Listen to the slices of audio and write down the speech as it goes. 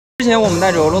之前我们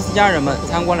带着俄罗斯家人们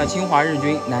参观了侵华日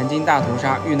军南京大屠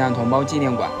杀遇难同胞纪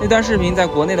念馆，那段视频在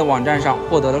国内的网站上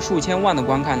获得了数千万的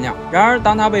观看量。然而，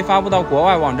当它被发布到国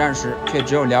外网站时，却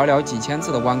只有寥寥几千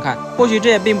次的观看。或许这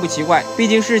也并不奇怪，毕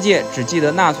竟世界只记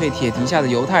得纳粹铁蹄下的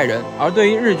犹太人，而对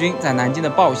于日军在南京的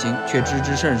暴行却知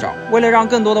之甚少。为了让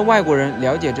更多的外国人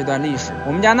了解这段历史，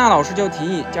我们家娜老师就提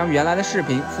议将原来的视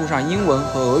频附上英文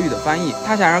和俄语的翻译。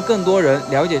他想让更多人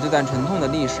了解这段沉痛的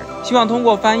历史，希望通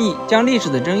过翻译将历史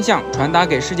的真相传达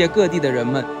给世界各地的人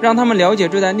们，让他们了解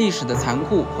这段历史的残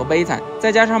酷和悲惨。再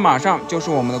加上马上就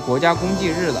是我们的国家公祭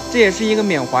日了，这也是一个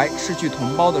缅怀逝去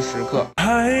同胞的时刻。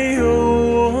还有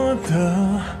我的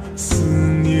思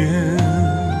念，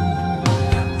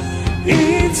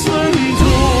一寸土，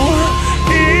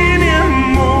一年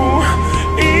木，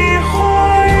一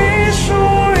花一树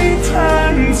一滩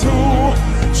土，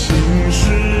情史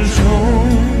中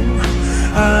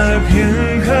爱偏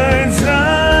开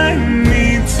在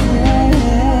迷途。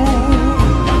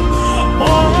往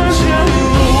前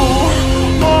路，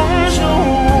往旧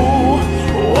物，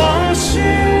往昔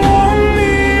往你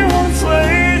往最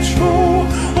初，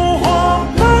花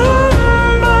漫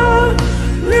漫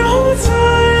留在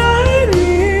爱你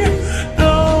的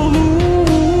路，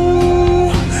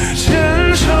前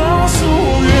程夙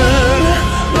愿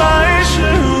来时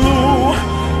路，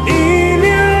一念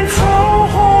桃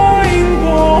花映国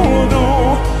度，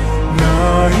那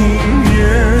一年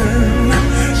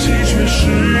稀缺时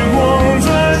光在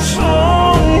重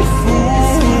复。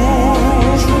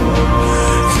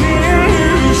听雨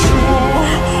书，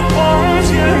望天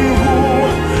湖，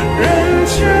人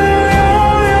间悠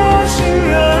悠情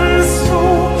人诉，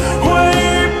回忆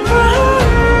斑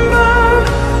斑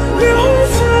留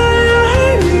在爱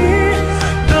你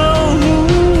的路，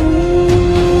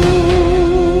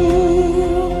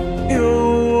有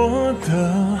我的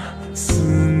思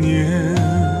念，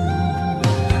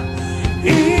一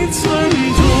寸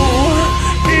土，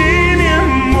一年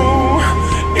木，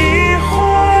一花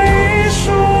一树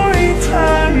一滩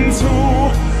土，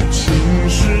情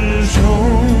史中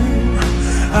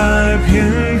爱偏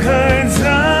开在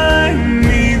迷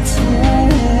途。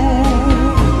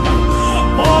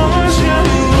往前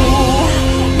路，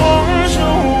往旧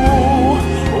物，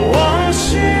往昔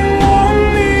往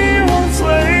你往最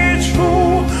初，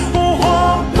花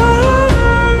漫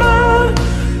漫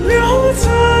留在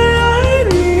爱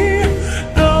你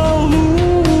的路，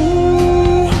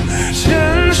前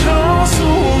程夙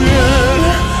愿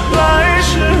来时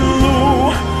路，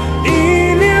一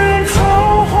念桃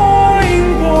花映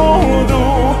国度，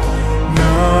那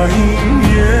一年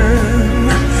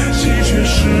稀缺时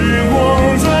光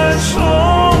在重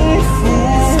复。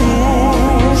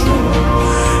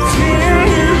听雨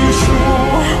书，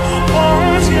望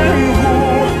天湖，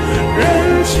人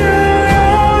间悠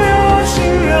悠情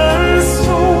人诉，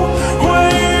回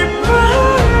忆斑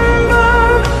斑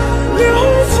留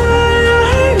在爱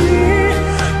你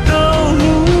的路。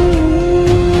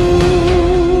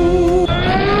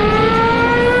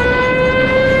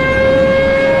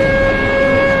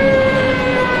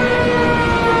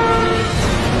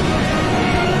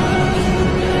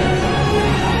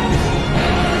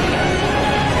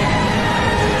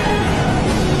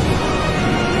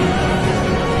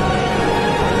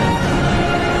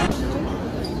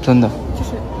真的，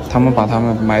他们把他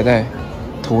们埋在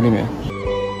土里面。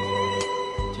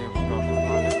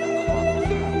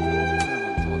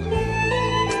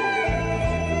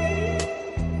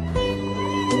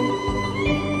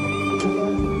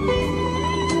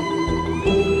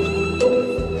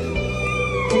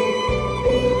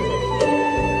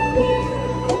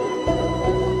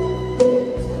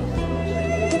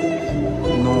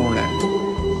弄嘞。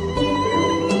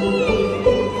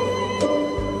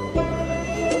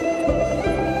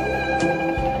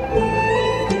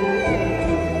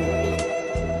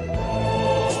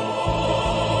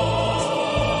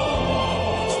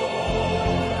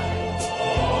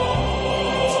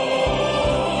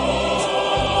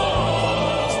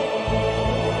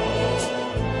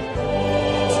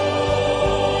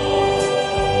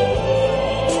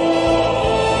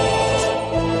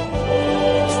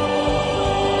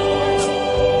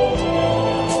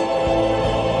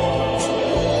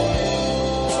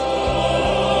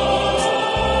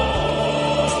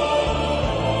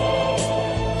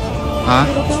啊？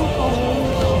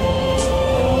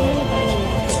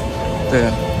对，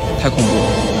太恐怖了。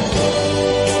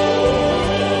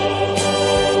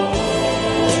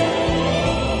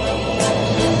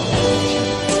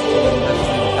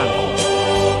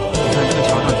你看这个墙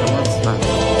上全部是子弹。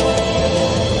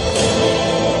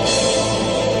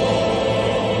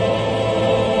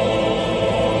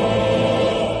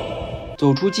都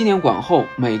走出纪念馆后，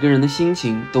每个人的心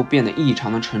情都变得异常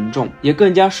的沉重，也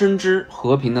更加深知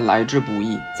和平的来之不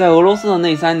易。在俄罗斯的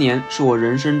那3年，是我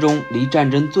人生中离战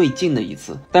争最近的一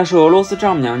次。但是俄罗斯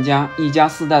丈母娘家一家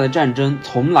4代的战争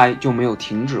从来就没有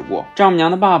停止过。丈母娘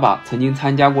的爸爸曾经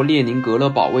参加过列宁格勒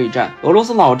保卫战，俄罗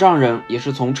斯老丈人也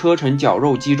是从车臣绞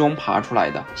肉机中爬出来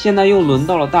的。现在又轮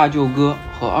到了大舅哥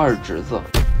和二侄子。